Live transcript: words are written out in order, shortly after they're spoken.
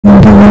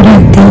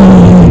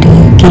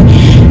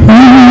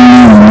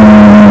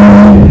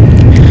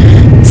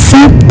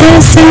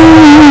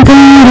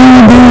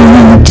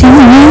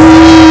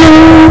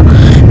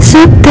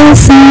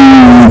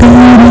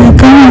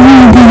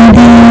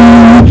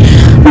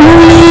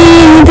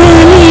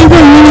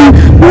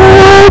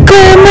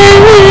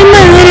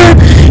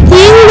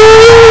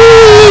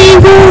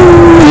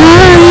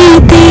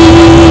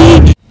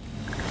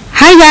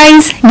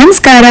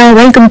ನಮಸ್ಕಾರ,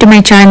 welcome to my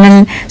channel.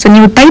 So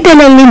ನೀವು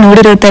title ಅಲ್ಲಿ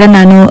ನೋಡಿರೋ ತರ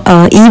ನಾನು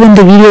ಈ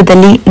ಒಂದು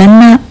ವಿಡಿಯೋದಲ್ಲಿ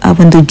ನನ್ನ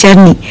ಒಂದು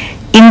ಜರ್ನಿ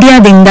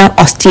ಇಂಡಿಯಾದಿಂದ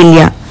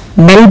ಆಸ್ಟ್ರೇಲಿಯಾ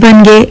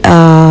ಮೆಲ್ಬರ್ನ್ಗೆ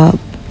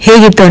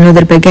ಹೇಗಿತ್ತು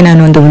ಅನ್ನೋದ್ರ ಬಗ್ಗೆ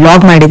ನಾನು ಒಂದು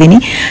ವ್ಲಾಗ್ ಮಾಡಿದ್ದೀನಿ.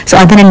 ಸೊ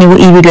ಅದನ್ನ ನೀವು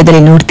ಈ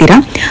ವಿಡಿಯೋದಲ್ಲಿ ನೋಡ್ತೀರಾ.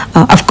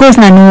 ಅಫ್ಕೋರ್ಸ್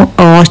ನಾನು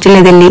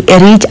ಆಸ್ಟ್ರೇಲಿಯಾದಲ್ಲಿ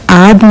ರೀಚ್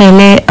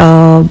ಆದ್ಮೇಲೆ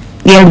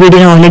 2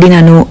 ವಿಡಿಯೋನ ಆಲ್ರೆಡಿ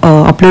ನಾನು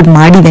ಅಪ್ಲೋಡ್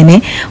ಮಾಡಿದ್ದೇನೆ,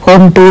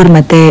 ಹೋಮ್ ಟೂರ್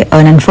ಮತ್ತೆ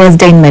ನನ್ನ first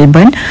day in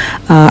Melbourne.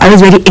 I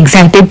was very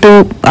excited to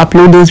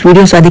upload those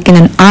videos. ಅದಕ್ಕೆ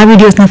ನಾನು ಆ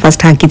ವಿಡಿಯೋಸ್ನ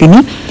ಫಸ್ಟ್ ಹಾಕಿದ್ದೀನಿ.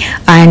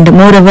 ಆ್ಯಂಡ್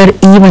ಮೋರ್ ಓವರ್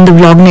ಈ ಒಂದು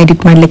ವ್ಲಾಗ್ನ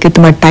ಎಡಿಟ್ ಮಾಡಲಿಕ್ಕೆ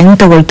ತುಂಬ ಟೈಮ್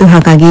ತಗೊಳ್ತು,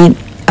 ಹಾಗಾಗಿ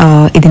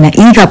ಇದನ್ನ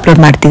ಈಗ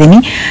ಅಪ್ಲೋಡ್ ಮಾಡ್ತಿದ್ದೀನಿ.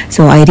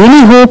 ಸೊ ಐ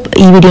ರಿಯಲಿ ಹೋಪ್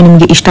ಈ ವಿಡಿಯೋ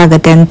ನಿಮಗೆ ಇಷ್ಟ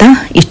ಆಗುತ್ತೆ ಅಂತ.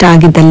 ಇಷ್ಟ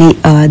ಆಗಿದ್ದಲ್ಲಿ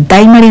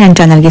ದಯಮಾಡಿ ನನ್ನ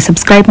ಚಾನಲ್ಗೆ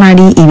ಸಬ್ಸ್ಕ್ರೈಬ್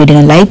ಮಾಡಿ, ಈ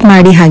ವಿಡಿಯೋನ ಲೈಕ್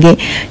ಮಾಡಿ, ಹಾಗೆ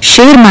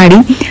ಶೇರ್ ಮಾಡಿ.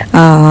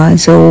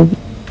 So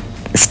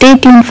stay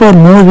tuned for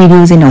more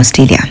videos in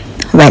Australia.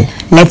 Well,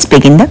 let's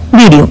begin the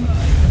video.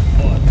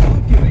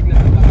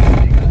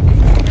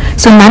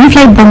 So ನನ್ನ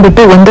ಫ್ಲೈಟ್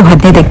ಬಂದ್ಬಿಟ್ಟು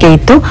 1:15ಕ್ಕೆ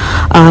ಇತ್ತು.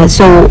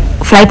 ಸೊ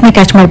ಫ್ಲೈಟ್ನ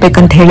ಕ್ಯಾಚ್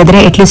ಮಾಡ್ಬೇಕಂತ ಹೇಳಿದ್ರೆ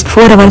ಅಟ್ಲೀಸ್ಟ್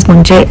 4 ಅವರ್ಸ್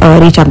ಮುಂಚೆ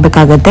ರೀಚ್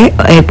ಆಗಬೇಕಾಗುತ್ತೆ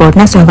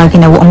ಏರ್ಪೋರ್ಟ್ನ. ಸೊ ಹಾಗಾಗಿ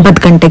ನಾವು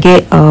 9 ಗಂಟೆಗೆ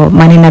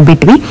ಮನೆನ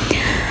ಬಿಟ್ವಿ.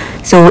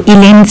 ಸೊ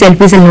ಇಲ್ಲೇನು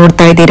ಸೆಲ್ಫೀಸ್ ಅಲ್ಲಿ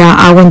ನೋಡ್ತಾ ಇದ್ದೀರಾ,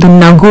 ಆ ಒಂದು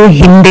ನಗು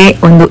ಹಿಂದೆ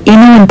ಒಂದು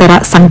ಏನೋ ಒಂಥರ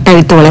ಸಂಕಟ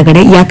ಇತ್ತು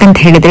ಒಳಗಡೆ. ಯಾಕಂತ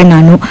ಹೇಳಿದ್ರೆ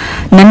ನಾನು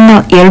ನನ್ನ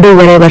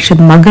 2.5 ವರ್ಷದ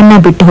ಮಗನ್ನ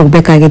ಬಿಟ್ಟು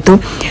ಹೋಗ್ಬೇಕಾಗಿತ್ತು.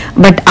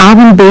 ಬಟ್ ಆ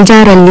ಒಂದು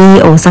ಬೇಜಾರಲ್ಲಿ,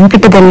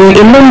 ಸಂಕಟದಲ್ಲಿ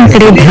ಎಲ್ಲೋ ಒಂದ್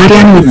ಕಡೆ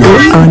ಧೈರ್ಯನೂ ಇತ್ತು.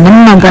 ನನ್ನ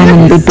ಮಗ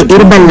ನನ್ ಬಿಟ್ಟು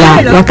ಇರಬಲ್ಲ,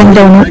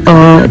 ಯಾಕಂದ್ರೆ ಅವನು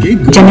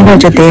ಜನಗಳ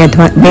ಜೊತೆ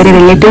ಅಥವಾ ಬೇರೆ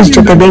ರಿಲೇಟಿವ್ಸ್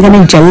ಜೊತೆ ಬೇಗನೆ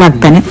ಜೆಲ್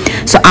ಆಗ್ತಾನೆ.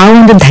 ಸೊ ಆ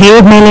ಒಂದು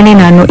ಧೈರ್ಯದ ಮೇಲೆನೆ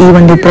ನಾನು ಈ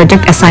ಒಂದು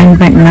ಪ್ರಾಜೆಕ್ಟ್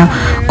ಅಸೈನ್ಮೆಂಟ್ ನ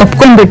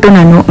ಒಪ್ಕೊಂಡ್ಬಿಟ್ಟು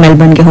ನಾನು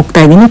ಮೆಲ್ಬರ್ನ್ಗೆ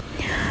ಹೋಗ್ತಾ ಇದ್ದೀನಿ.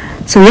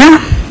 ಸೊ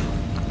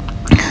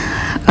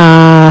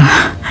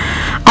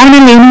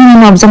ಅವನಲ್ಲಿ ಏನೋ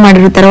ನಾನು ಅಬ್ಸರ್ವ್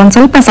ಮಾಡಿರ್ತಾರೆ, ಒಂದ್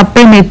ಸ್ವಲ್ಪ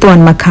ಸಪ್ಪೆ ಮೇಯ್ತು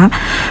ಅವನ ಮುಖ.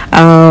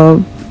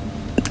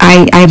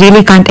 I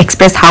really can't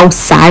express how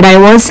sad I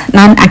was.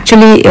 ನಾನು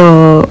ಆಕ್ಚುಲಿ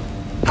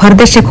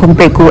ಹೊರದೇಶಕ್ಕೆ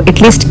ಹೋಗ್ಬೇಕು,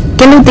 ಅಟ್ಲೀಸ್ಟ್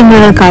ಕೆಲವು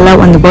ತಿಂಗಳ ಕಾಲ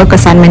ಒಂದು ವರ್ಕ್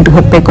ಅಸೈನ್ಮೆಂಟ್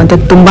ಹೋಗ್ಬೇಕು ಅಂತ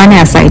ತುಂಬಾನೇ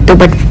ಆಸೆ ಇತ್ತು.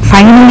 ಬಟ್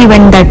ಫೈನಲಿ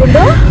ವೆನ್ ದಟ್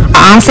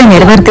ಆಸೆ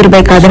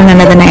ನೆರವೇರ್ತಿರ್ಬೇಕಾದ್ರೆ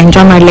ನಾನು ಅದನ್ನ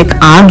ಎಂಜಾಯ್ ಮಾಡ್ಲಿಕ್ಕೆ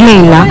ಆಗ್ಲೇ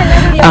ಇಲ್ಲ.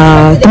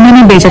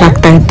 ತುಂಬಾನೇ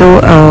ಬೇಜಾರಾಗ್ತಾ ಇತ್ತು.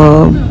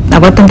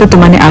 ಅವತ್ತಂತೂ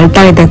ತುಂಬಾನೇ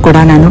ಅಳ್ತಾ ಇದ್ದೆ ಕೂಡ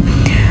ನಾನು.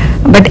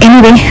 But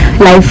anyway,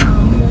 life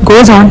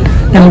goes on.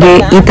 ನಮಗೆ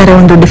ಈ ತರ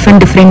ಒಂದು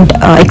ಡಿಫ್ರೆಂಟ್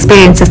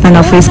ಎಕ್ಸ್ಪೀರಿಯನ್ಸಸ್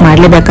ನಾವು ಫೇಸ್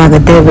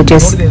ಮಾಡ್ಲೇಬೇಕಾಗುತ್ತೆ, ವಿಚ್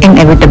ಇಸ್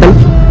ಇನ್ಎವಿಟಬಲ್.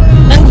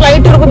 ನಂಗೆ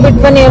ಫ್ಲೈಟ್ ವರ್ಗು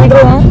ಬಿಟ್ಟು ಬನ್ನಿ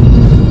ಎಲ್ರು,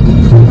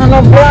 ನಾನು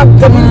ಒಬ್ಬಳು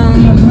ಆಗ್ತೇನೆ.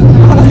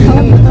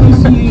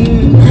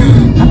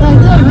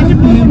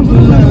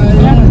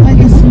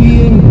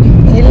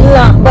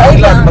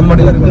 ಇಲ್ಲ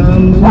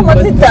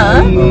ಬಂದಿದ್ದ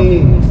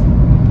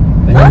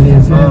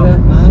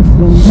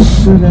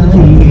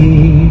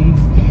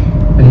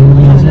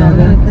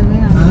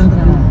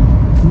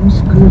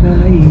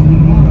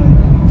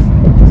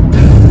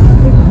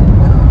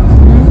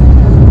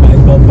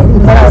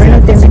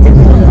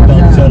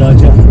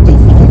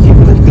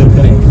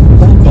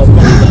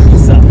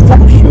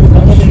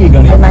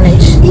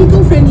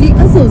Eco-friendly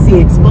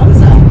associate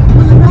sponsor,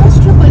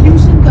 Maharashtra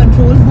Pollution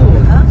Control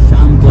Board.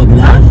 शाम को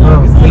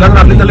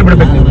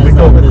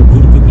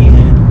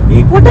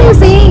What are you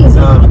saying?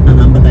 अपना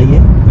नाम बताइए.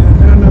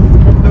 मेरा नाम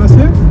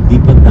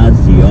दीपक दास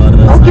जी. और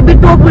ಓಕೆ,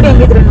 ಬಿಟ್ಟು ಹೋಗ್ಬಿಡಿ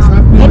ಹಂಗಿದ್ರೆ.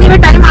 ಎನಿವೆ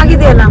ಟೈಮ್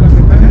ಆಗಿದೆಯಲ್ಲ.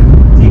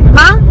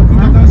 ಹಾ,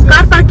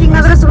 ಕಾರ್ ಪಾರ್ಕಿಂಗ್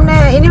ಆದ್ರೆ ಸುಮ್ಮನೆ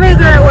ಎನಿವೆ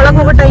ಒಳಗೆ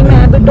ಹೋಗೋ ಟೈಮ್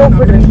ಬಿಟ್ಟು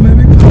ಹೋಗ್ಬಿಡ್ರಿ.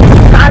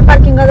 ಕಾರ್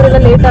ಪಾರ್ಕಿಂಗ್ ಆದ್ರೆ ಎಲ್ಲ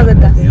ಲೇಟ್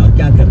ಆಗುತ್ತೆ. और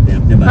क्या करते हैं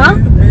अपने बारे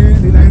में?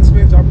 रिलायंस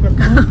में जॉब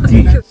करता हूं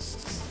जी.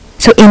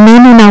 ಸೊ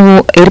ಇನ್ನೇನು ನಾವು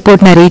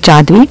ಏರ್ಪೋರ್ಟ್ನ ರೀಚ್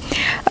ಆದ್ವಿ.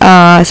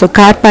 ಸೊ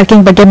ಕಾರ್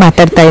ಪಾರ್ಕಿಂಗ್ ಬಗ್ಗೆ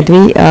ಮಾತಾಡ್ತಾ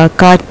ಇದ್ವಿ.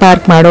 ಕಾರ್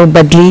ಪಾರ್ಕ್ ಮಾಡೋ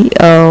ಬದಲಿ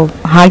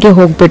ಹಾಗೆ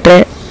ಹೋಗ್ಬಿಟ್ರೆ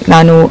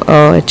ನಾನು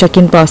ಚೆಕ್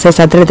ಇನ್ ಪ್ರಾಸೆಸ್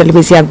ಅದರಲ್ಲಿ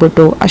ಬ್ಯುಸಿ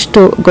ಆಗ್ಬಿಟ್ಟು ಅಷ್ಟು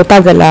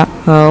ಗೊತ್ತಾಗಲ್ಲ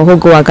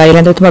ಹೋಗುವಾಗ,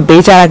 ಇಲ್ಲಾಂದ್ರೆ ತುಂಬ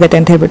ಬೇಜಾರಾಗುತ್ತೆ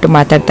ಅಂತ ಹೇಳ್ಬಿಟ್ಟು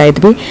ಮಾತಾಡ್ತಾ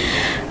ಇದ್ವಿ.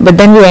 But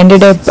then we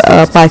ended up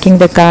parking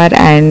the car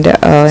and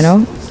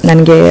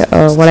ನನಗೆ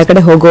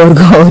ಒಳಗಡೆ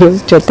ಹೋಗೋವರೆಗೂ ಅವರು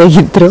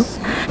ಜೊತೆಗಿದ್ರು.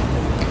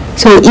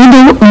 ಸೊ ಇದು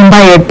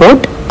ಮುಂಬೈ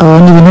ಏರ್ಪೋರ್ಟ್.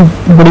 ನೀವೇನು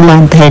ನೋಡಿಲ್ಲ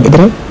ಅಂತ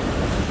ಹೇಳಿದ್ರೆ,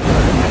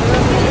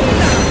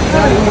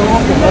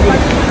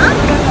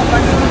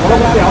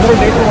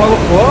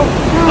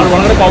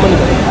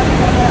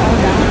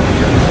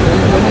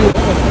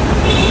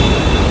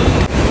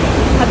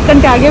 ಹತ್ತು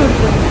ಗಂಟೆ ಆಗೇ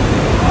ಬಿಡ್ತು.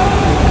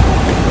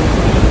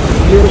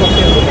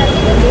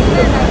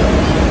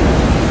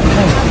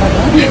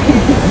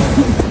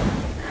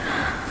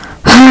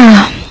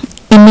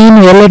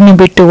 ಇನ್ನೇನು ಎಲ್ಲರನ್ನೂ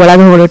ಬಿಟ್ಟು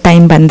ಒಳಗೆ ಹೋಗೋ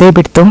ಟೈಮ್ ಬಂದೇ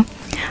ಬಿಡ್ತು.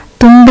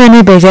 ತುಂಬಾ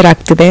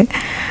ಬೇಜಾರಾಗ್ತಿದೆ,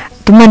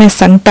 ತುಂಬಾ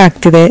ಸಂಕಟ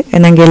ಆಗ್ತಿದೆ.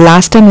 ನನಗೆ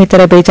ಲಾಸ್ಟ್ ಟೈಮ್ ಈ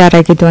ಥರ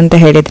ಬೇಜಾರಾಗಿದ್ದು ಅಂತ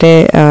ಹೇಳಿದರೆ,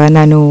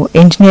 ನಾನು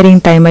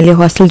ಇಂಜಿನಿಯರಿಂಗ್ ಟೈಮಲ್ಲಿ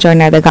ಹಾಸ್ಟೆಲ್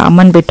ಜಾಯ್ನ್ ಆದಾಗ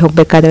ಅಮ್ಮನ ಬಿಟ್ಟು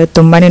ಹೋಗಬೇಕಾದ್ರೆ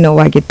ತುಂಬಾ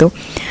ನೋವಾಗಿತ್ತು.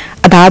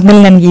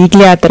 ಅದಾದಮೇಲೆ ನನಗೆ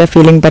ಈಗಲೇ ಆ ಥರ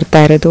ಫೀಲಿಂಗ್ ಬರ್ತಾ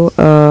ಇರೋದು.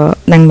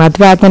 ನಂಗೆ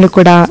ಮದುವೆ ಆದಮೇಲೆ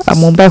ಕೂಡ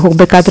ಮುಂಬೈ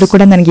ಹೋಗಬೇಕಾದ್ರೂ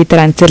ಕೂಡ ನನಗೆ ಈ ಥರ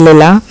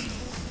ಅನಿಸಿರ್ಲಿಲ್ಲ.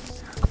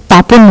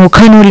 ಪಾಪನ ಮುಖ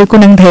ನೋಡ್ಲಿಕ್ಕೂ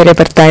ನಂಗೆ ಧೈರ್ಯ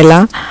ಬರ್ತಾ ಇಲ್ಲ.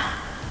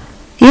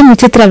 ಏನು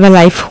ವಿಚಿತ್ರ ಅಲ್ವಾ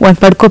ಲೈಫ್. ಒಂದು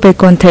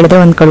ಪಡ್ಕೋಬೇಕು ಅಂತ ಹೇಳಿದ್ರೆ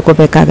ಒಂದು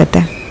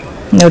ಕಳ್ಕೊಬೇಕಾಗತ್ತೆ.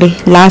 ನೋಡಿ,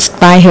 ಲಾಸ್ಟ್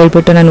ಬಾಯ್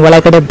ಹೇಳಿಬಿಟ್ಟು ನಾನು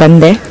ಒಳಗಡೆ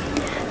ಬಂದೆ.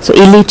 ಸೊ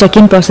ಇಲ್ಲಿ ಚೆಕ್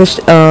ಇನ್ ಪ್ರಾಸೆಸ್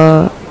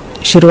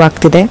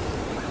ಶುರುವಾಗ್ತಿದೆ.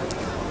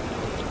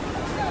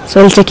 ಸೊ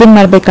ಅಲ್ಲಿ ಚೆಕ್-ಇನ್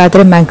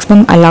ಮಾಡಬೇಕಾದ್ರೆ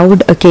ಮ್ಯಾಕ್ಸಿಮಮ್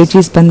ಅಲೌಡ್ ಕೆ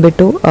ಜಿಸ್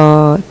ಬಂದುಬಿಟ್ಟು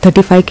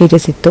 35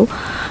 kgs ಇತ್ತು.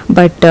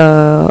 ಬಟ್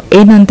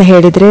ಏನು ಅಂತ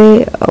ಹೇಳಿದರೆ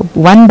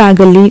ಒನ್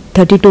ಬ್ಯಾಗಲ್ಲಿ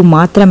 32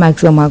 ಮಾತ್ರ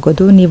ಮ್ಯಾಕ್ಸಿಮಮ್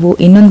ಆಗೋದು. ನೀವು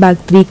ಇನ್ನೊಂದು ಬ್ಯಾಗ್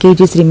 3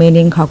 kgs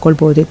ರಿಮೈನಿಂಗ್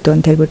ಹಾಕ್ಕೊಳ್ಬೋದಿತ್ತು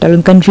ಅಂತ ಹೇಳ್ಬಿಟ್ಟು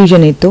ಅಲ್ಲೊಂದು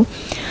ಕನ್ಫ್ಯೂಷನ್ ಇತ್ತು.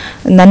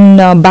 ನನ್ನ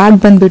ಬ್ಯಾಗ್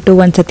ಬಂದುಬಿಟ್ಟು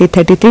ಒಂದು ಸತಿ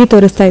 33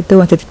 ತೋರಿಸ್ತಾ ಇತ್ತು,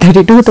 ಒಂದು ಸತಿ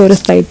 32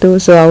 ತೋರಿಸ್ತಾ ಇತ್ತು.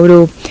 ಸೊ ಅವರು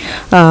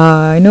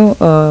ಏನು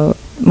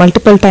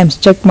ಮಲ್ಟಿಪಲ್ ಟೈಮ್ಸ್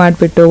ಚೆಕ್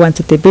ಮಾಡಿಬಿಟ್ಟು ಒಂದು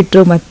ಸತಿ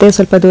ಬಿಟ್ಟರು, ಮತ್ತೆ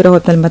ಸ್ವಲ್ಪ ದೂರ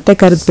ಹೊತ್ತಲ್ಲಿ ಮತ್ತೆ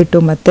ಕರೆದ್ಬಿಟ್ಟು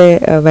ಮತ್ತೆ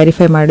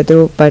ವೆರಿಫೈ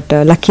ಮಾಡಿದ್ರು. But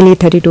ಲಕ್ಕಿಲಿ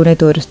 32ನೇ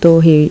ತೋರಿಸ್ತು.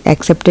 He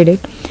accepted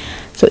it.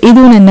 So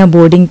ಇದು ನನ್ನ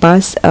ಬೋರ್ಡಿಂಗ್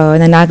ಪಾಸ್.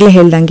 ನಾನು ಆಗಲೇ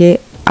ಹೇಳ್ದಂಗೆ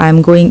I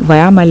am going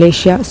via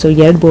Malaysia. So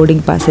 2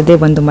 boarding pass ಇದೆ.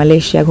 ಒಂದು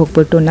ಮಲೇಷ್ಯಾಗೆ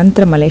ಹೋಗ್ಬಿಟ್ಟು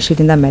ನಂತರ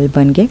ಮಲೇಷ್ಯಾದಿಂದ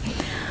ಮೆಲ್ಬರ್ನ್ಗೆ.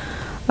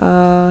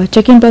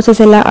 ಚೆಕ್-ಇನ್ ಪ್ರಾಸೆಸ್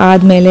ಎಲ್ಲ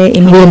ಆದಮೇಲೆ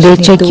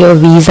immediate check your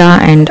visa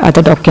and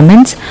other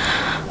documents.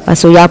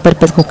 So ಯಾವ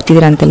ಪರ್ಪಸ್ಗೆ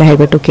ಹೋಗ್ತಿದ್ದೀರಾ ಅಂತೆಲ್ಲ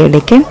ಹೇಳಿಬಿಟ್ಟು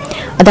ಕೇಳಲಿಕ್ಕೆ.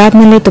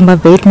 ಅದಾದಮೇಲೆ ತುಂಬ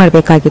ವೆಯ್ಟ್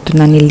ಮಾಡಬೇಕಾಗಿತ್ತು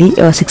ನಾನಿಲ್ಲಿ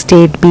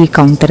 68B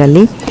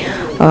ಕೌಂಟರಲ್ಲಿ.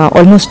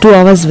 ಆಲ್ಮೋಸ್ಟ್ 2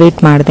 hours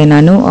ವೆಯ್ಟ್ ಮಾಡಿದೆ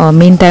ನಾನು.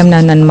 ಮೀನ್ ಟೈಮ್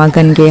ನಾನು ನನ್ನ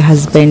ಮಗನಿಗೆ,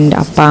 ಹಸ್ಬೆಂಡ್,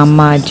 ಅಪ್ಪ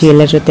ಅಮ್ಮ ಅಜ್ಜಿ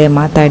ಎಲ್ಲರ ಜೊತೆ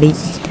ಮಾತಾಡಿ,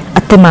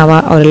 ಅತ್ತೆ ಮಾವ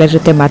ಅವರೆಲ್ಲರ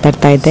ಜೊತೆ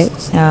ಮಾತಾಡ್ತಾ ಇದ್ದೆ.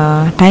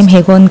 ಟೈಮ್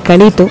ಹೇಗೋ ಒಂದು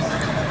ಕಳೀತು.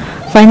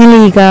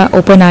 ಫೈನಲಿ ಈಗ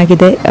ಓಪನ್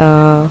ಆಗಿದೆ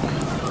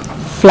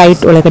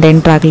ಫ್ಲೈಟ್ ಒಳಗಡೆ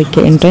ಎಂಟ್ರ್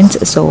ಆಗಲಿಕ್ಕೆ ಎಂಟ್ರೆನ್ಸ್.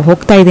 ಸೊ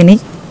ಹೋಗ್ತಾ ಇದ್ದೀನಿ.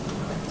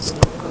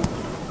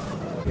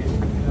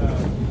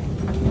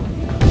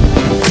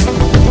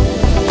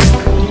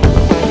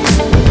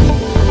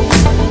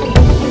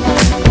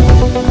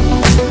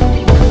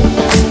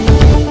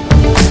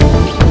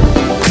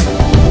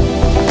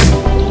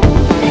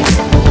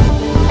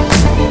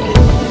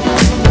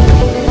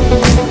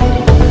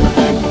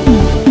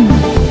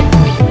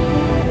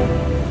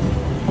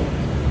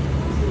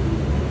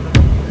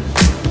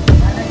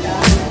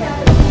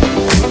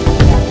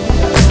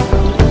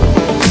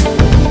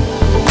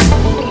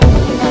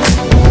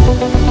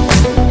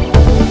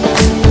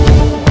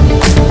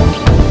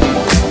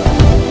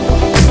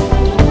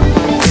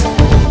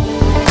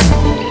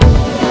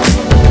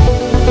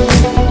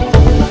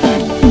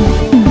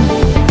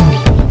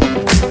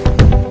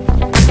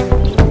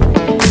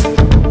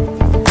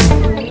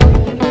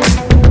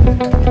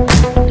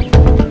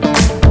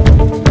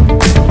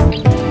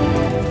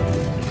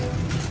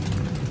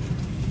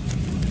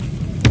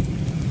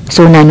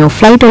 ಸೊ ನಾನು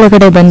ಫ್ಲೈಟ್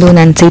ಒಳಗಡೆ ಬಂದು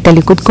ನನ್ನ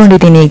ಸೀಟಲ್ಲಿ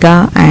ಕೂತ್ಕೊಂಡಿದ್ದೀನಿ ಈಗ.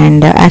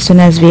 And as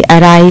soon as we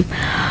arrive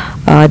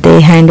they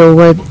hand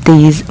over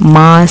these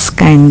mask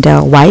and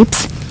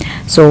wipes.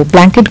 So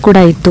blanket ಕೂಡ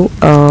ಇತ್ತು.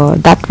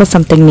 That was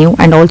something new.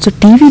 And also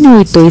T ವಿನೂ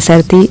ಇತ್ತು ಈ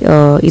ಸರ್ತಿ.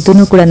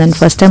 ಇದನ್ನು ಕೂಡ ನಾನು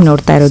ಫಸ್ಟ್ ಟೈಮ್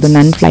ನೋಡ್ತಾ ಇರೋದು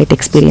ನನ್ನ ಫ್ಲೈಟ್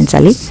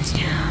ಎಕ್ಸ್ಪೀರಿಯನ್ಸಲ್ಲಿ.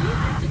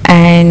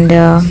 ಆ್ಯಂಡ್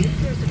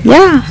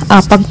ಯಾ ಆ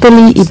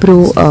ಪಕ್ಕದಲ್ಲಿ ಇಬ್ಬರು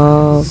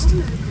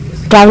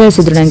ಟ್ರಾವೆಲರ್ಸ್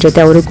ಇದ್ದರು ನನ್ನ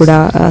ಜೊತೆ. ಅವರು ಕೂಡ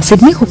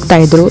ಸಿಡ್ನಿಗೆ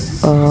ಹೋಗ್ತಾಯಿದ್ರು.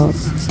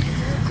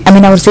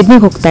 ಅವ್ರು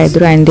ಸಿಡ್ನಿಗೆ ಹೋಗ್ತಾ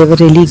ಇದ್ರು. And they were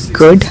really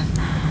good.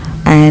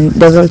 And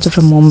they were also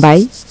from Mumbai.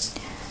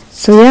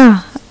 So yeah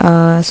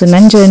so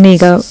ನನ್ನ ಜರ್ನಿ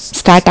ಈಗ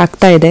ಸ್ಟಾರ್ಟ್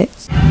ಆಗ್ತಾ ಇದೆ.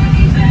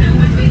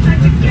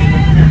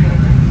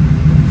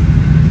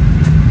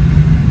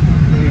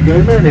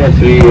 Gentlemen, as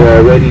we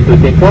are ready to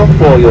take off,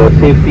 for your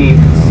safety,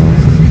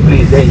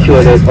 please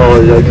ensure that all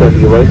electronic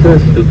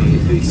devices to be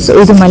switched. So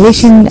ಇದು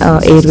Malaysian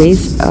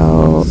Airways.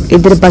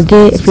 ಇದ್ರ ಬಗ್ಗೆ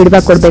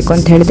feedback ಕೊಡಬೇಕು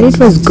ಅಂತ ಹೇಳಿದ್ರೆ it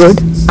was good.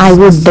 I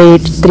would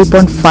rate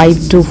 3.5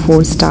 to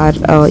 4 star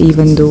ಈ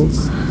ಒಂದು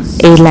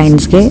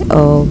ಏರ್ಲೈನ್ಸ್ಗೆ,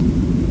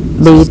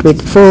 B it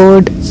with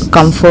food,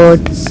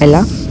 comfort ಎಲ್ಲ.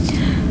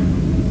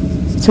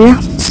 So yeah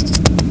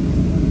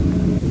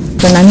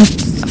so ನನ್ನ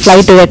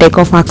ಫ್ಲೈಟ್ ಈಗ ಟೇಕ್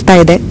ಆಫ್ ಆಗ್ತಾ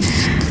ಇದೆ.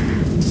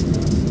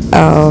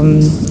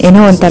 ಏನೋ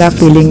ಒಂಥರ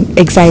ಫೀಲಿಂಗ್,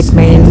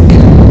 ಎಕ್ಸೈಟ್ಮೆಂಟ್,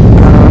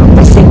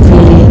 ಮಿಸ್ಸಿಂಗ್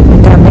ಫೀಲಿಂಗ್,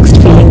 ಒಂಥರ ಮಿಕ್ಸ್ಡ್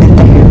ಫೀಲಿಂಗ್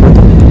ಅಂತ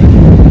ಹೇಳ್ಬೋದು.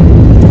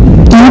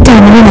 ಈ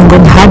ಟೈಮಲ್ಲಿ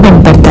ನನಗೊಂದು ಹಾಡು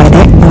ಬಂದು ಬರ್ತಾ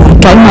ಇದೆ.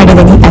 ಟ್ರೈ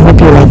ಮಾಡಿದ್ದೀನಿ. I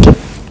hope you like it.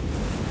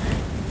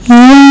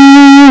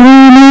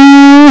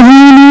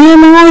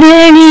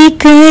 Murali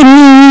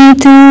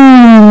ಕರೀತು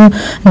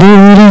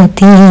ದೂರ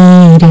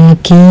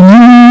ತೀರಕ್ಕೆ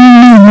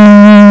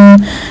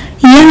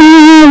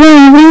ಯಾವ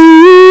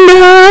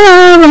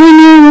ವೃಂದಾವನ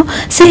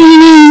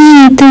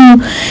ಸೆಳೆಯಿತು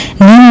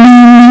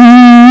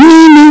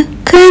ನನ್ನ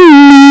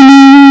ಕಣ್ಣು.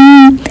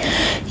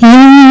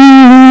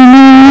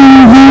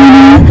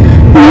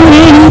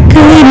 ಮುರಳಿ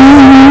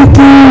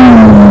ಕರೀತು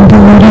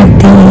ದೂರ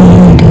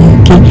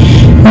ತೀರಕ್ಕೆ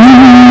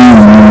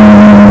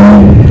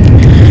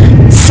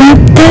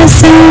ಸಪ್ತ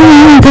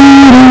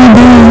ಸಾಗರದ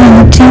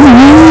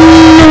ಚೆಲ್ಲೋ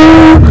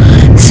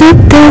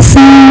ಸುತ್ತ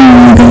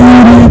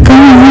ಸಾಗರ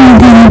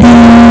ಕಾದಿದೆ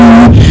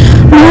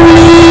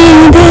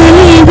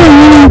ಮುಳಿದಲಿಗಳ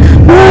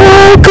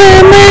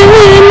ಮೂಕಮಲ್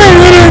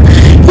ಮರ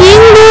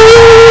ಇಂದು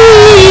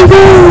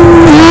ಈಗೂ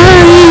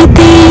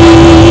ಆಯಿತೆ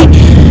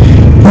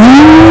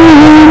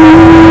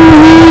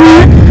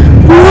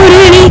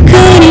ಮುರಳಿ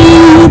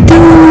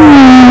ಕರೀತು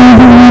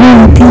ದೂರ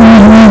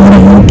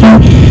ತೀರಕ್ಕೆ.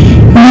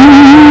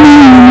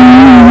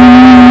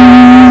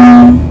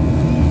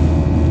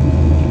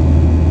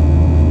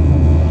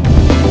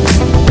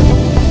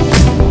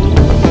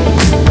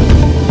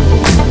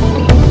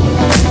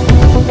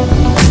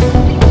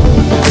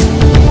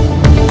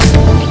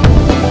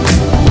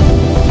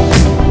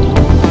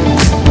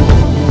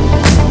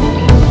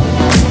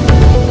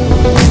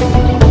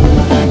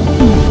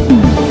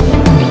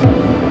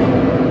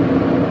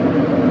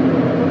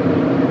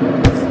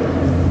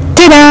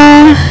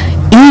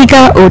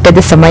 ಊಟದ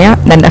ಸಮಯ,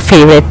 ನನ್ನ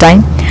ಫೇವ್ರೆಟ್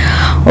ಟೈಮ್.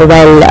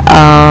 ವೆಲ್,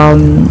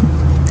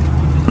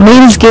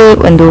 ಮೀಲ್ಸ್ಗೆ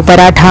ಒಂದು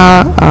ಪರಾಠ,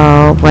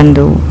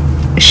 ಒಂದು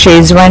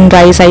Schezwan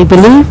rice I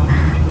believe,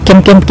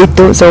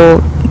 ಕೆಂಪಿತ್ತು. So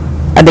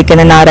ಅದಕ್ಕೆ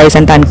ನಾನು ಆ ರೈಸ್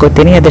ಅಂತ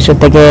ಅನ್ಕೋತೀನಿ. ಅದ್ರ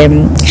ಜೊತೆಗೆ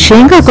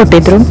ಶೇಂಗಾ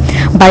ಕೊಟ್ಟಿದ್ರು.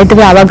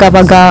 ಬೈದವೆ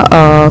ಆವಾಗ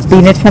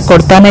ಪೀನಟ್ಸ್ನ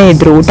ಕೊಡ್ತಾನೆ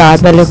ಇದ್ರು ಊಟ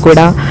ಆದಮೇಲೆ ಕೂಡ.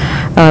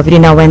 Every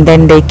now and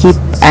then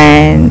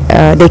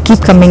they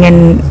keep coming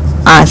and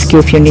ask you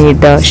if you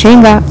need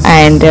ಶೇಂಗಾ.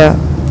 And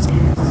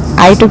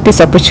I took this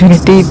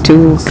opportunity to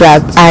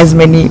grab as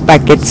many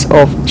packets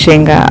of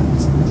shenga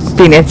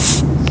peanuts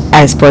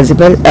as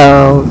possible.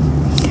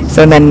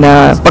 So ನನ್ನ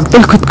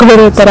ಪಕ್ಕದಲ್ಲಿ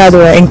ಕುತ್ಕೊಳ್ಳೋ ಥರ ಅದು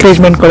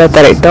ಎಂಕರೇಜ್ಮೆಂಟ್ ಕೊಡೋ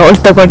ಥರ ಇತ್ತು. ಅವ್ಳು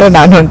ತಗೊಂಡ್ರೆ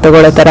ನಾನು ಒಂದು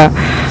ತಗೊಳ್ಳೋ ಥರ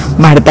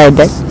ಮಾಡ್ತಾ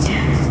ಇದ್ದೆ.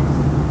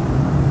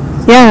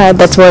 ಯಾ,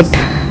 that's what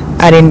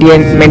our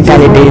Indian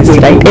mentality is,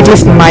 right? At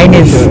least mine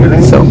is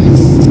so.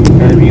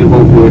 And we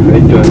hope you have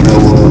enjoyed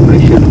our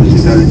Malaysian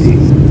hospitality.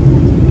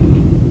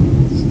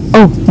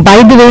 Oh, by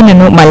the way,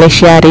 ನಾನು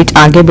ಮಲೇಷ್ಯಾ ರೀಚ್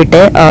ಆಗೇ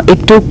ಬಿಟ್ಟೆ.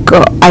 It took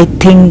I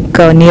think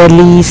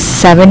nearly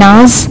 7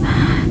 hours.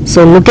 So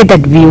look at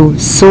that view,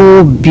 so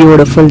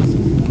beautiful.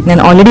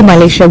 ನಾನು already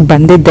ಮಲೇಷ್ಯಾಗೆ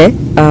ಬಂದಿದ್ದೆ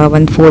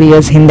ಒಂದು 4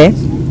 years ಹಿಂದೆ.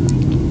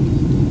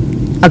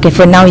 Okay,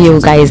 for now you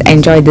guys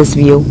enjoy this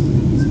view.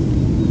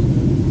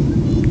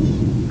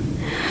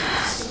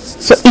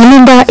 So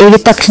ಇಲ್ಲಿಂದ ಹೇಳಿದ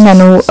ತಕ್ಷಣ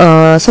ನಾನು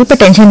ಸ್ವಲ್ಪ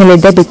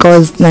ಟೆನ್ಷನಲ್ಲಿದ್ದೆ,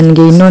 ಬಿಕಾಸ್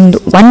ನನಗೆ ಇನ್ನೊಂದು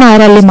 1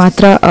 hour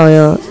ಮಾತ್ರ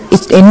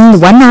ಇನ್ನು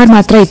 1 hour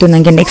ಮಾತ್ರ ಇತ್ತು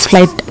ನನಗೆ ನೆಕ್ಸ್ಟ್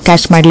ಫ್ಲೈಟ್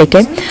ಕ್ಯಾಚ್ ಮಾಡಲಿಕ್ಕೆ.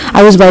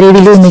 ಐ ವಾಸ್ ವರಿಡ್,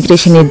 ಇಲ್ಲಿ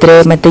ಇಮಿಗ್ರೇಷನ್ ಇದ್ದರೆ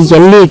ಮತ್ತು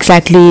ಎಲ್ಲಿ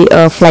ಎಕ್ಸಾಕ್ಟ್ಲಿ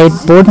ಫ್ಲೈಟ್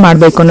ಬೋರ್ಡ್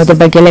ಮಾಡಬೇಕು ಅನ್ನೋದ್ರ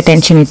ಬಗ್ಗೆ ಎಲ್ಲ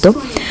ಟೆನ್ಷನ್ ಇತ್ತು.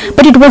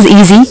 But it was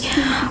easy.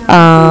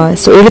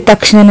 So ಹೇಳಿದ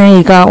ತಕ್ಷಣ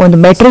ಈಗ ಒಂದು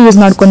ಮೆಟ್ರೋ ಯೂಸ್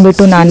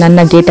ಮಾಡ್ಕೊಂಡ್ಬಿಟ್ಟು ನಾನು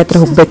ನನ್ನ ಗೇಟ್ ಹತ್ರ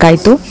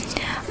ಹೋಗಬೇಕಾಯಿತು.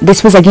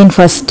 This was again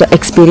first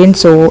experience.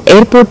 So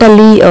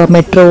ಏರ್ಪೋರ್ಟಲ್ಲಿ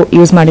metro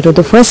use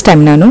ಮಾಡಿರೋದು ಫಸ್ಟ್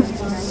ಟೈಮ್ ನಾನು.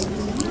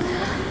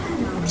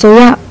 ಸೊ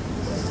ಯಾ,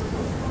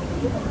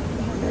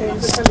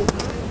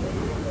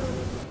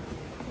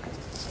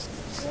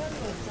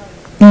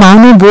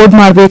 ನಾನು ಬೋರ್ಡ್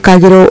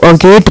ಮಾಡಬೇಕಾಗಿರೋ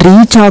ಗೇಟ್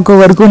ರೀಚ್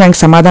ಆಗೋವರೆಗೂ ನಂಗೆ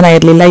ಸಮಾಧಾನ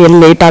ಇರಲಿಲ್ಲ, ಎಲ್ಲಿ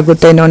ಲೇಟ್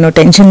ಆಗುತ್ತೇನೋ ಅನ್ನೋ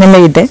ಟೆನ್ಷನ್ನಲ್ಲೇ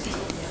ಇದ್ದೆ.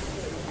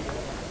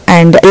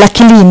 ಆ್ಯಂಡ್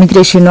ಲಕ್ಕಿಲಿ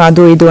ಇಮಿಗ್ರೇಷನು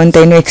ಅದು ಇದು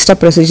ಅಂತ ಏನೂ ಎಕ್ಸ್ಟ್ರಾ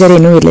ಪ್ರೊಸೀಜರ್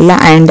ಏನೂ ಇರಲಿಲ್ಲ.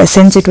 And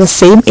since it was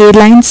same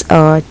airlines,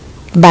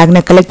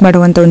 ಬ್ಯಾಗ್ನ collect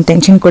ಮಾಡುವಂಥ ಒಂದು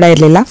ಟೆನ್ಷನ್ ಕೂಡ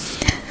ಇರಲಿಲ್ಲ.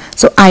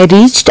 So I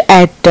reached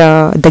at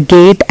the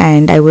gate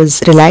and I was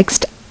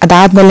relaxed.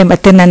 ಅದಾದಮೇಲೆ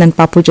ಮತ್ತೆ ನಾನು ನನ್ನ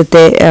ಪಾಪು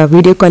ಜೊತೆ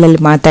ವಿಡಿಯೋ ಕಾಲಲ್ಲಿ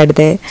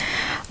ಮಾತಾಡಿದೆ,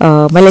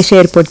 ಮಲೇಷ್ಯಾ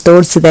ಏರ್ಪೋರ್ಟ್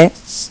ತೋರಿಸಿದೆ.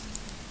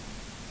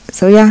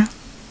 So yeah,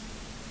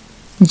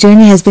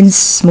 journey has been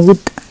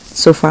smooth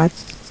so for.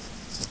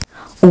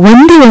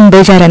 ಒಂದು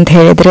ಬೇಜಾರು ಅಂತ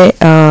ಹೇಳಿದರೆ,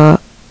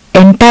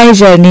 ಎಂಟೈರ್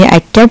ಜರ್ನಿ ಐ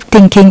ಕೆಪ್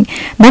ಥಿಂಕಿಂಗ್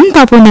ನನ್ನ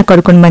ಪಾಪುನ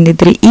ಕರ್ಕೊಂಡು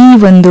ಬಂದಿದ್ರಿ ಈ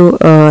ಒಂದು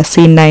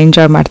ಸೀನ್ನ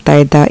ಎಂಜಾಯ್ ಮಾಡ್ತಾ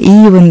ಇದ್ದ, ಈ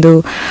ಒಂದು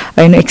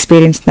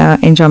ಎಕ್ಸ್ಪೀರಿಯನ್ಸ್ನ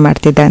ಎಂಜಾಯ್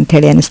ಮಾಡ್ತಿದ್ದ ಅಂತ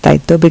ಹೇಳಿ ಅನಿಸ್ತಾ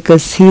ಇತ್ತು.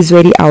 Because he is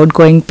very out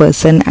going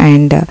person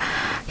and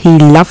he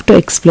loved to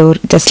explore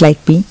just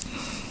like me.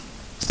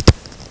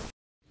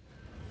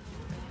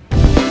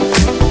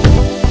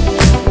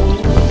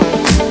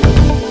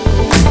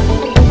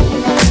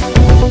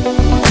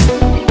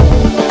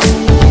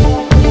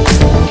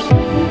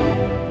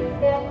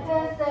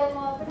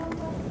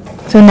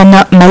 So ನನ್ನ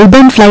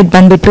ಮೆಲ್ಬರ್ನ್ ಫ್ಲೈಟ್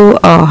ಬಂದ್ಬಿಟ್ಟು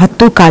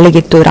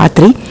 10:15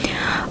 ರಾತ್ರಿ.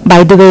 ಬೈ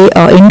ದ ವೇ,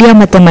 ಇಂಡಿಯಾ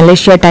ಮತ್ತು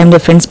ಮಲೇಷ್ಯಾ ಟೈಮ್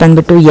ಡಿಫ್ರೆನ್ಸ್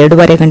ಬಂದ್ಬಿಟ್ಟು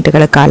 2.5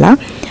 ಗಂಟೆಗಳ ಕಾಲ.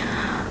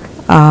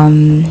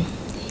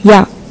 ಯಾ,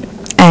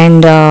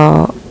 ಆ್ಯಂಡ್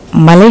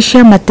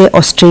ಮಲೇಷ್ಯಾ ಮತ್ತು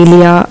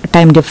ಆಸ್ಟ್ರೇಲಿಯಾ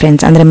ಟೈಮ್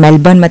ಡಿಫ್ರೆನ್ಸ್ ಅಂದರೆ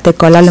ಮೆಲ್ಬರ್ನ್ ಮತ್ತು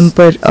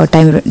ಕೋಲಾಲಂಪುರ್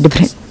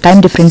ಟೈಮ್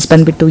ಡಿಫ್ರೆನ್ಸ್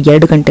ಬಂದುಬಿಟ್ಟು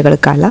 2 ಗಂಟೆಗಳ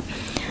ಕಾಲ.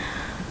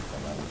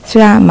 So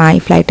yeah, my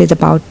flight is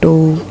about to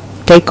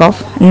take off.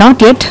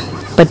 Not yet,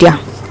 but yeah,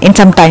 in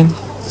some time.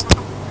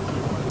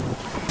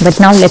 But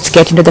now let's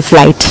get into the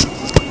flight.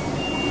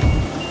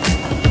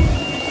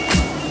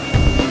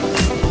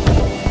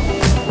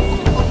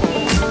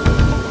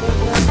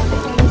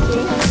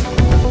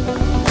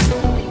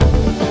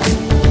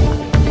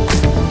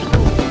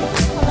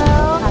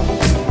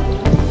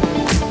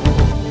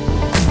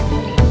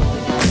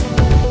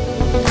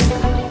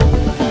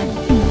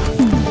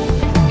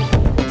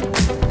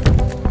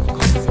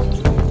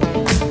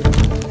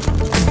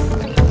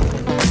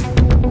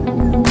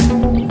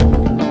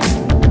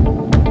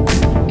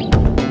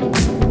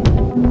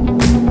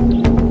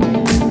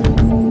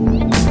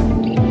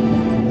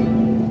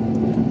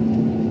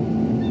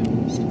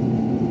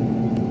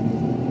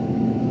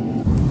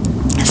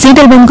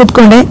 ಸೀಟಲ್ಲಿ ಬಂದು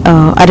ಕೂತ್ಕೊಂಡೆ.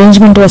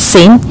 Arrangement was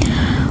same,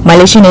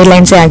 Malaysian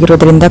ಏರ್ಲೈನ್ಸೇ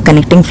ಆಗಿರೋದ್ರಿಂದ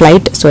connecting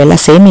flight, so ಎಲ್ಲ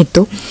same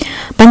ಇತ್ತು.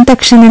 ಬಂದ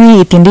ತಕ್ಷಣವೇ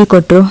ಈ ತಿಂಡಿ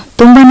ಕೊಟ್ಟರು,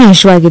 ತುಂಬಾ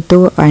ಇಷ್ಟವಾಗಿತ್ತು.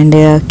 ಆ್ಯಂಡ್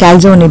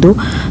ಕ್ಯಾಲ್ಝೋನ್ ಇದು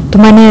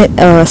ತುಂಬಾ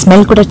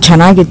ಸ್ಮೆಲ್ ಕೂಡ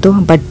ಚೆನ್ನಾಗಿತ್ತು,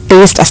 ಬಟ್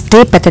ಟೇಸ್ಟ್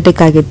ಅಷ್ಟೇ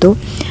ಪೆಥೆಟಿಕ್ ಆಗಿತ್ತು.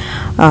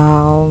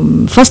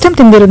 ಫಸ್ಟ್ ಟೈಮ್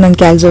ತಿಂದಿರೋದು ನಾನು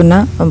ಕ್ಯಾಲ್ಝೋನ್ನ,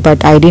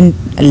 but I didn't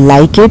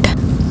like it.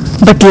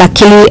 But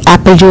ಲಕ್ಕಿಲಿ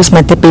apple juice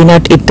ಮತ್ತು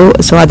ಪೀನಟ್ ಇತ್ತು,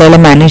 ಸೊ ಅದೆಲ್ಲ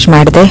ಮ್ಯಾನೇಜ್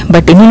ಮಾಡಿದೆ.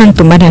 ಬಟ್ ಇನ್ನೂ ನಂಗೆ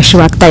ತುಂಬಾ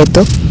ಹಸಿವಾಗ್ತಾ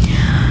ಇತ್ತು.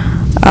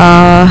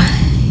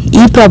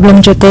 ಈ ಪ್ರಾಬ್ಲಮ್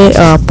ಜೊತೆ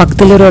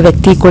ಪಕ್ಕದಲ್ಲಿರೋ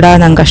ವ್ಯಕ್ತಿ ಕೂಡ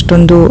ನಂಗೆ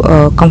ಅಷ್ಟೊಂದು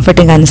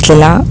comforting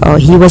ಅನ್ನಿಸ್ಲಿಲ್ಲ.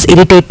 He was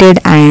irritated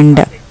and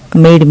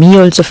made me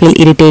also feel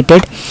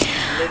irritated.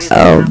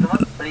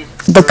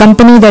 The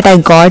company that I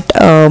got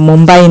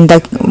ಮುಂಬೈಯಿಂದ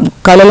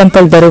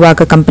ಕೋಲಾಲಂಪುರ್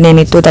ಬರುವಾಗ ಕಂಪನಿ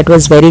ಏನಿತ್ತು, that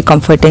was very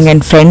comforting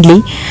and friendly,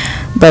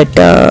 but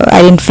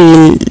I didn't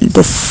feel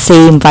the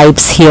same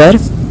vibes here.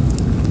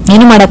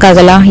 ಏನು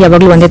ಮಾಡೋಕ್ಕಾಗಲ್ಲ,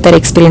 ಯಾವಾಗಲೂ ಒಂದೇ ಥರ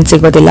ಎಕ್ಸ್ಪೀರಿಯನ್ಸ್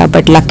ಸಿಗೋದಿಲ್ಲ.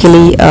 But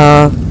ಲಕ್ಕಿಲಿ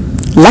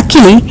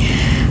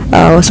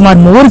ಸುಮಾರು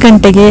 3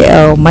 ಗಂಟೆಗೆ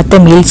ಮತ್ತೆ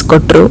ಮೀಲ್ಸ್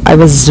ಕೊಟ್ಟರು. I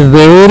was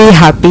very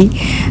happy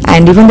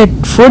and even that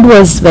food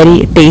was very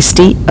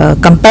tasty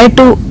compared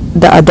to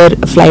the other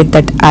flight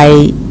that I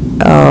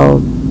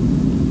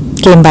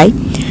came by.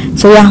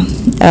 So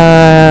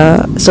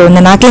so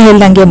ನಾನು ಆಗಲೇ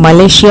ಹೇಳ್ದಂಗೆ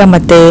ಮಲೇಷಿಯಾ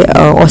ಮತ್ತು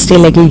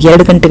ಆಸ್ಟ್ರೇಲಿಯಾಗೆ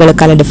 2 ಗಂಟೆಗಳ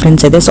ಕಾಲ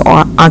ಡಿಫ್ರೆನ್ಸ್ ಇದೆ. ಸೊ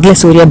ಆಗಲೇ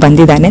ಸೂರ್ಯ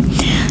ಬಂದಿದ್ದಾನೆ.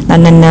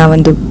 ನಾನು ನನ್ನ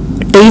ಒಂದು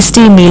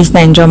ಟೇಸ್ಟಿ ಮೀಲ್ಸ್ನ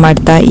ಎಂಜಾಯ್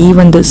ಮಾಡ್ತಾ ಈ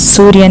ಒಂದು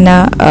ಸೂರ್ಯನ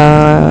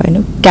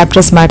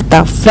ಕ್ಯಾಪ್ಚರ್ಸ್ ಮಾಡ್ತಾ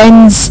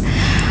friends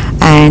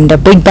and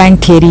big bang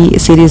theory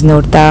series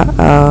ನೋಡ್ತಾ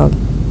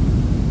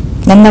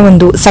ನನ್ನ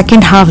ಒಂದು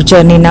ಸೆಕೆಂಡ್ ಹಾಫ್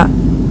ಜರ್ನಿನ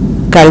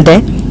ಕಳೆದೆ.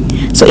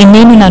 ಸೊ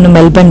ಇನ್ನೇನು ನಾನು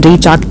ಮೆಲ್ಬರ್ನ್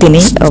ರೀಚ್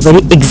ಆಗ್ತೀನಿ.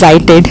 Very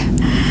excited.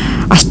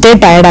 ಅಷ್ಟೇ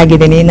ಟಯರ್ಡ್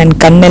ಆಗಿದ್ದೀನಿ. ನನ್ನ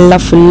ಕಣ್ಣೆಲ್ಲ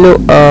ಫುಲ್ಲು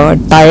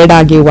ಟಯರ್ಡ್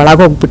ಆಗಿ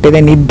ಒಳಗೋಗ್ಬಿಟ್ಟಿದೆ,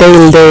 ನಿದ್ದೆ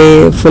ಇಲ್ಲದೆ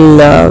ಫುಲ್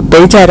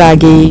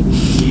ಬೇಜಾರಾಗಿ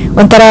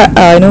ಒಂಥರ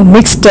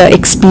ಮಿಕ್ಸ್ಡ್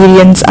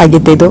ಎಕ್ಸ್ಪೀರಿಯನ್ಸ್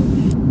ಆಗಿತ್ತು ಇದು.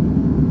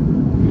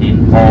 In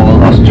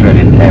all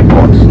Australian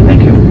airports.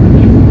 Thank you.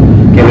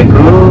 Cabin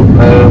crew,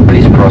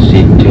 please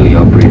proceed to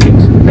your briefing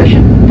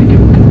session. Thank you.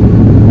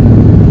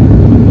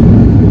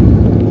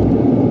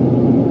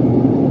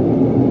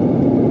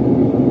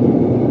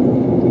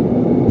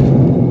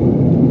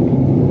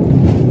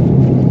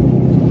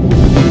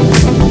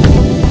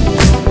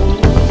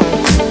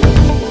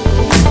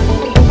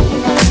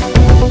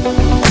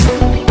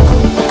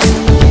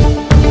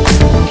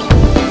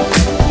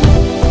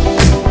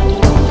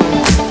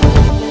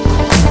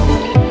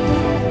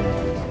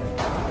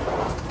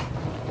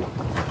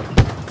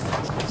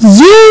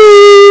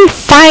 Yay!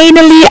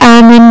 Finally,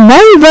 I'm in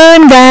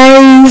Melbourne,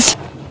 guys.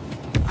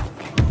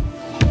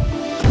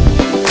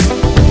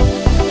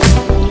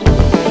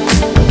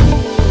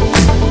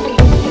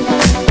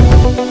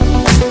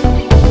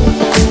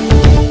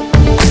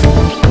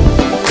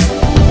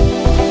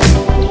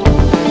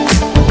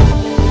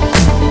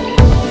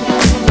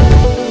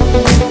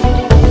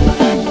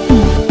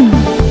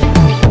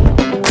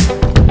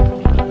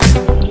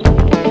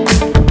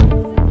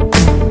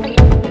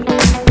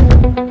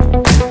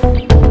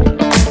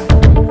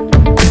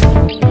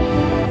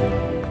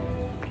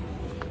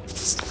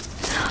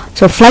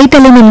 So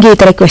ಫ್ಲೈಟಲ್ಲಿ ನಿಮಗೆ ಈ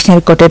ಥರ ಕ್ವೆಶ್ಚನ್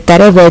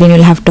ಕೊಟ್ಟಿರ್ತಾರೆ, where you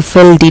will have to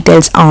fill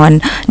details on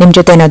ನಿಮ್ಮ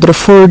ಜೊತೆ ಏನಾದರೂ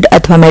food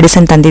ಅಥವಾ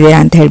medicine ತಂದಿದ್ದೀರಾ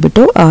ಅಂತ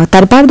ಹೇಳ್ಬಿಟ್ಟು.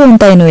 ತರಬಾರ್ದು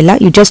ಅಂತ ಏನೂ ಇಲ್ಲ,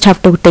 you just have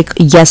to take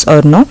Yes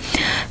R no.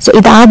 So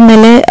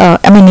ಇದಾದಮೇಲೆ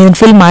ಇದನ್ನು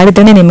ಫಿಲ್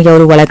ಮಾಡಿದ್ರೆ ನಿಮಗೆ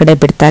ಅವರು ಒಳಗಡೆ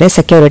ಬಿಡ್ತಾರೆ,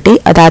 ಸೆಕ್ಯೂರಿಟಿ.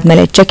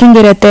 ಅದಾದಮೇಲೆ ಚೆಕಿಂಗ್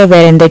ಇರುತ್ತೆ,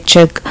 wear in the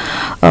check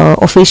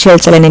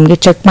officials ಎಲ್ಲ ನಿಮಗೆ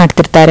ಚೆಕ್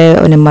ಮಾಡ್ತಿರ್ತಾರೆ,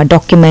 ನಿಮ್ಮ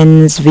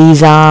ಡಾಕ್ಯುಮೆಂಟ್ಸ್,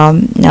 ವೀಸಾ,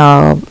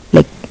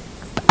 ಲೈಕ್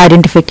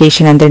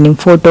ಐಡೆಂಟಿಫಿಕೇಷನ್ ಅಂದರೆ ನಿಮ್ಮ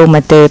ಫೋಟೋ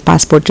ಮತ್ತು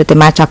ಪಾಸ್ಪೋರ್ಟ್ ಜೊತೆ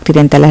ಮ್ಯಾಚ್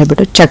ಆಗ್ತಿದೆ ಅಂತೆಲ್ಲ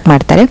ಹೇಳ್ಬಿಟ್ಟು ಚೆಕ್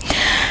ಮಾಡ್ತಾರೆ.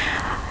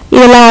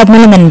 ಇದೆಲ್ಲ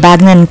ಆದಮೇಲೆ ನನ್ನ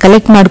ಬ್ಯಾಗ್ ನಾನು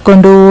ಕಲೆಕ್ಟ್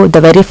ಮಾಡಿಕೊಂಡು the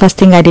very first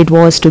thing I did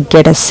was to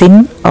get a sim,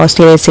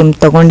 Australia sim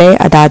ತೊಗೊಂಡೆ.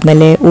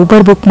 ಅದಾದಮೇಲೆ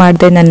ಊಬರ್ ಬುಕ್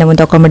ಮಾಡಿದೆ ನನ್ನ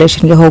ಒಂದು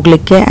ಅಕಾಮಿಡೇಷನ್ಗೆ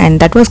ಹೋಗಲಿಕ್ಕೆ, and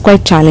that was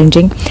quite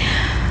challenging.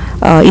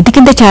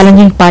 ಇದಕ್ಕಿಂತ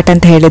ಚಾಲೆಂಜಿಂಗ್ ಪಾರ್ಟ್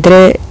ಅಂತ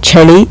ಹೇಳಿದರೆ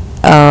ಚಳಿ.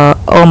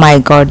 ಓ ಮೈ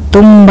ಗಾಡ್,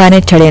 ತುಂಬಾ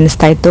ಚಳಿ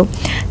ಅನ್ನಿಸ್ತಾ ಇತ್ತು.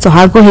 ಸೊ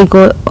ಹಾಗೋ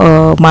ಹೀಗೋ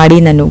ಮಾಡಿ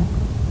ನಾನು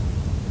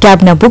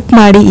ಕ್ಯಾಬ್ನ ಬುಕ್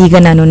ಮಾಡಿ ಈಗ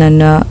ನಾನು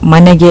ನನ್ನ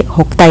ಮನೆಗೆ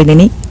ಹೋಗ್ತಾ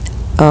ಇದ್ದೀನಿ.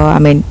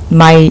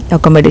 ಮೈ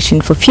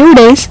accommodation for few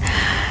days.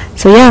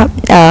 So yeah,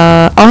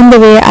 on the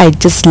way I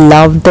just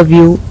loved the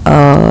view.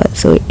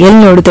 So ಎಲ್ಲಿ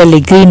ನೋಡಿದ್ರೆ ಅಲ್ಲಿ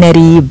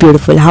greenery,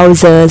 beautiful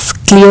houses,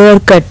 clear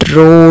cut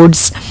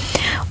roads,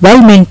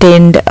 well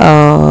maintained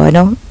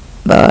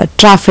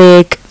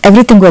traffic,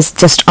 everything was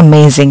just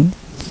amazing.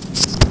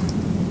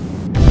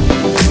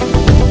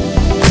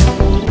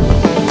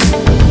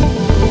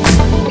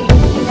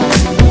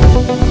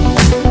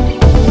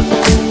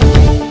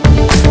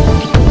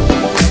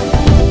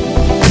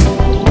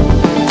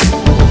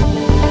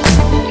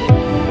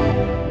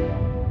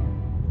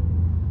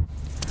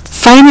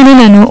 Finally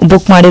ನಾನು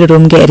ಬುಕ್ ಮಾಡಿರೋ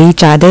ರೂಮ್ಗೆ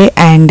ರೀಚ್ ಆದೆ.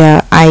 And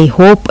I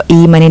hope ಈ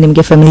ಮನೆ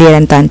ನಿಮಗೆ ಫೆಮಿಲಿಯರ್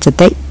ಅಂತ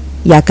ಅನಿಸುತ್ತೆ,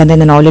 ಯಾಕಂದರೆ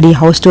ನಾನು ಆಲ್ರೆಡಿ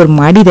ಹೌಸ್ ಟೂರ್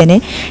ಮಾಡಿದ್ದೇನೆ.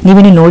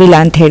 ನೀವೇನು ನೋಡಿಲ್ಲ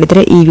ಅಂತ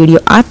ಹೇಳಿದರೆ ಈ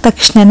ವಿಡಿಯೋ ಆದ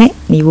ತಕ್ಷಣವೇ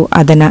ನೀವು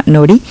ಅದನ್ನು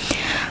ನೋಡಿ.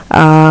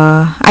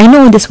 I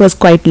know this was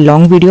quite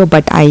long video,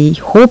 but I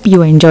hope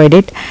you enjoyed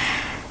it.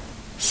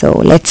 So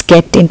let's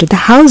get in to the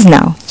house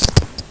now.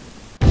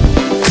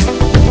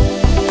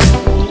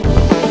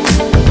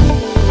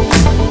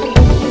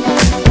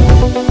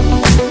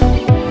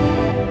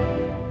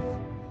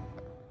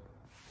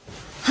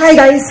 Hi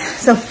guys,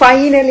 so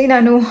finally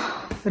ನಾನು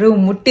ರೂಮ್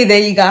ಮುಟ್ಟಿದೆ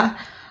ಈಗ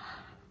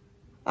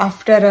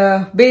ಆಫ್ಟರ್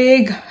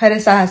ಬೇಗ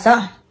ಹರಸಾಹಸ.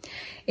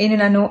 ಇನ್ನು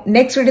ನಾನು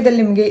ನೆಕ್ಸ್ಟ್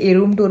ವಿಡಿಯೋದಲ್ಲಿ ನಿಮಗೆ ಈ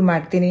ರೂಮ್ ಟೂರ್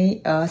ಮಾಡ್ತೀನಿ,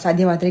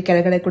 ಸಾಧ್ಯವಾದರೆ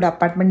ಕೆಳಗಡೆ ಕೂಡ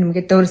ಅಪಾರ್ಟ್ಮೆಂಟ್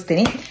ನಿಮಗೆ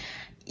ತೋರಿಸ್ತೀನಿ.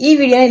 ಈ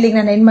ವಿಡಿಯೋನ ಇಲ್ಲಿಗೆ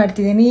ನಾನು ಏನು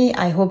ಮಾಡ್ತಿದ್ದೀನಿ.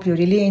 I hope you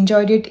really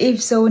enjoyed it.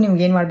 If so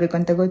ನಿಮ್ಗೆ ಏನು ಮಾಡಬೇಕು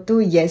ಅಂತ ಗೊತ್ತು.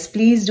 S,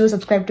 please do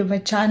subscribe to my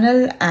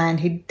channel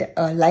and hit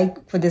like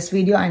for this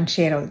video and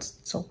share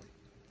also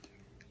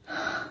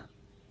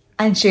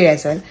and share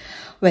as well.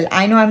 Well,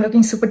 I know I'm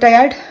looking super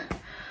tired,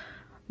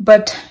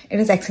 but it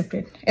is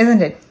accepted,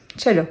 isn't it?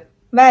 Chalo,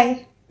 bye.